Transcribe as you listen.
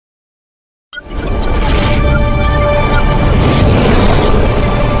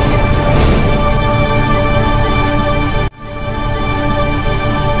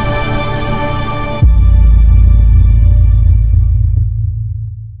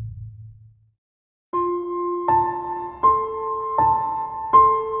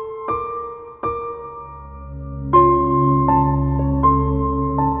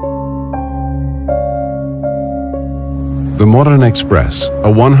The Modern Express, a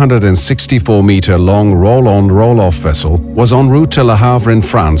 164-meter-long roll-on, roll-off vessel, was en route to Le Havre in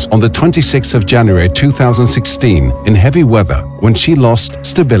France on the 26th of January 2016 in heavy weather when she lost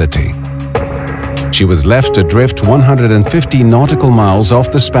stability. She was left adrift 150 nautical miles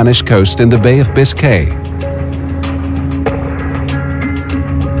off the Spanish coast in the Bay of Biscay.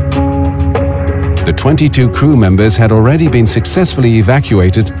 The 22 crew members had already been successfully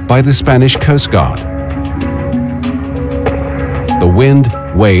evacuated by the Spanish Coast Guard. The wind,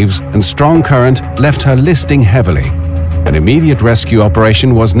 waves, and strong current left her listing heavily. An immediate rescue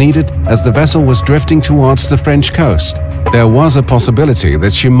operation was needed as the vessel was drifting towards the French coast. There was a possibility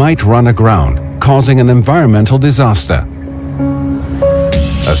that she might run aground, causing an environmental disaster.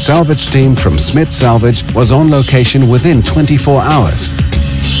 A salvage team from Smith Salvage was on location within 24 hours.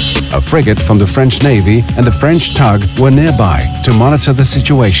 A frigate from the French Navy and a French tug were nearby to monitor the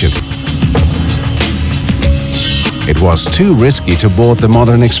situation. It was too risky to board the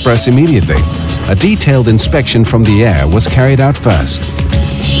Modern Express immediately. A detailed inspection from the air was carried out first.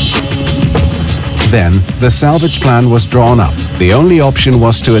 Then, the salvage plan was drawn up. The only option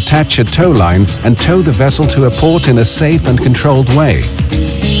was to attach a tow line and tow the vessel to a port in a safe and controlled way.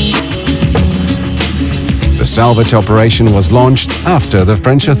 The salvage operation was launched after the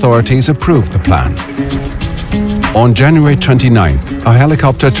French authorities approved the plan. On January 29th, a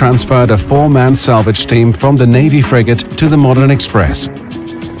helicopter transferred a 4-man salvage team from the Navy frigate to the Modern Express.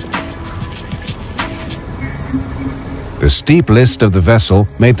 The steep list of the vessel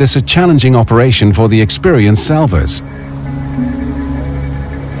made this a challenging operation for the experienced salvors.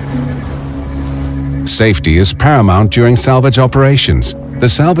 Safety is paramount during salvage operations. The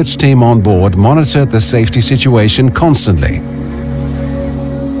salvage team on board monitored the safety situation constantly.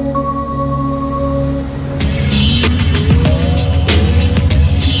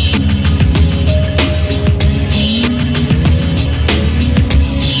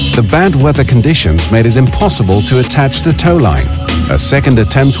 The bad weather conditions made it impossible to attach the tow line. A second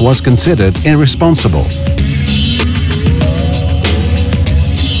attempt was considered irresponsible.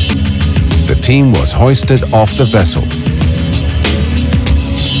 The team was hoisted off the vessel.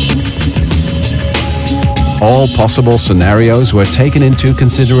 All possible scenarios were taken into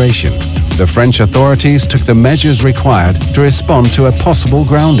consideration. The French authorities took the measures required to respond to a possible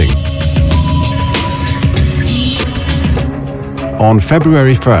grounding. On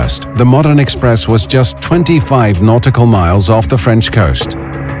February 1st, the Modern Express was just 25 nautical miles off the French coast.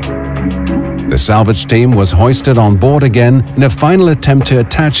 The salvage team was hoisted on board again in a final attempt to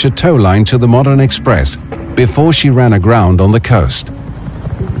attach a tow line to the Modern Express before she ran aground on the coast.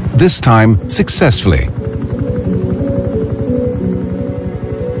 This time, successfully.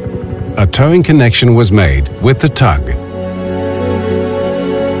 A towing connection was made with the tug.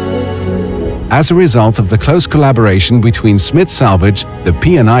 As a result of the close collaboration between Smith Salvage, the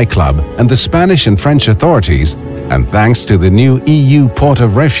P&I Club, and the Spanish and French authorities, and thanks to the new EU Port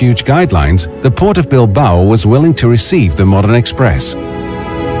of Refuge guidelines, the Port of Bilbao was willing to receive the Modern Express.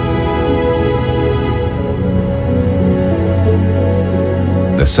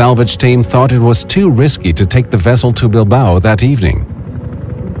 The salvage team thought it was too risky to take the vessel to Bilbao that evening.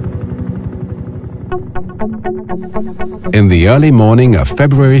 In the early morning of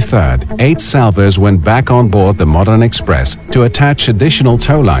February 3rd, 8 salvors went back on board the Modern Express to attach additional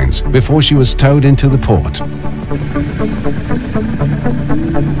tow lines before she was towed into the port.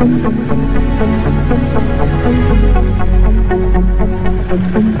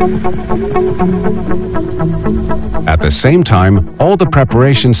 At the same time, all the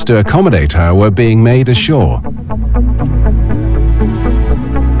preparations to accommodate her were being made ashore.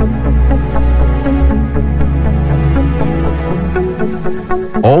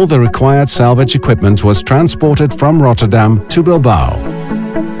 All the required salvage equipment was transported from Rotterdam to Bilbao.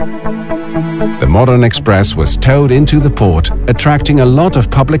 The Modern Express was towed into the port, attracting a lot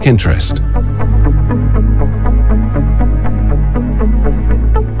of public interest.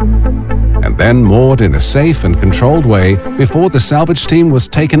 And then moored in a safe and controlled way before the salvage team was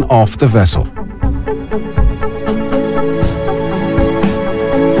taken off the vessel.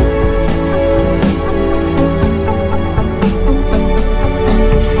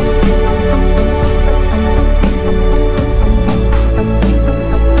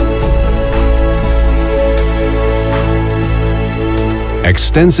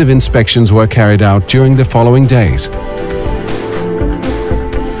 Extensive inspections were carried out during the following days.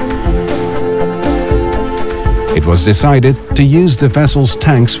 It was decided to use the vessel's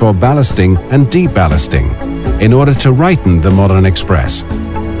tanks for ballasting and deballasting in order to righten the Modern Express.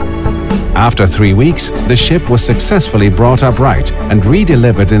 After 3 weeks, the ship was successfully brought upright and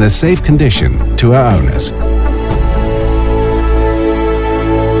redelivered in a safe condition to her owners.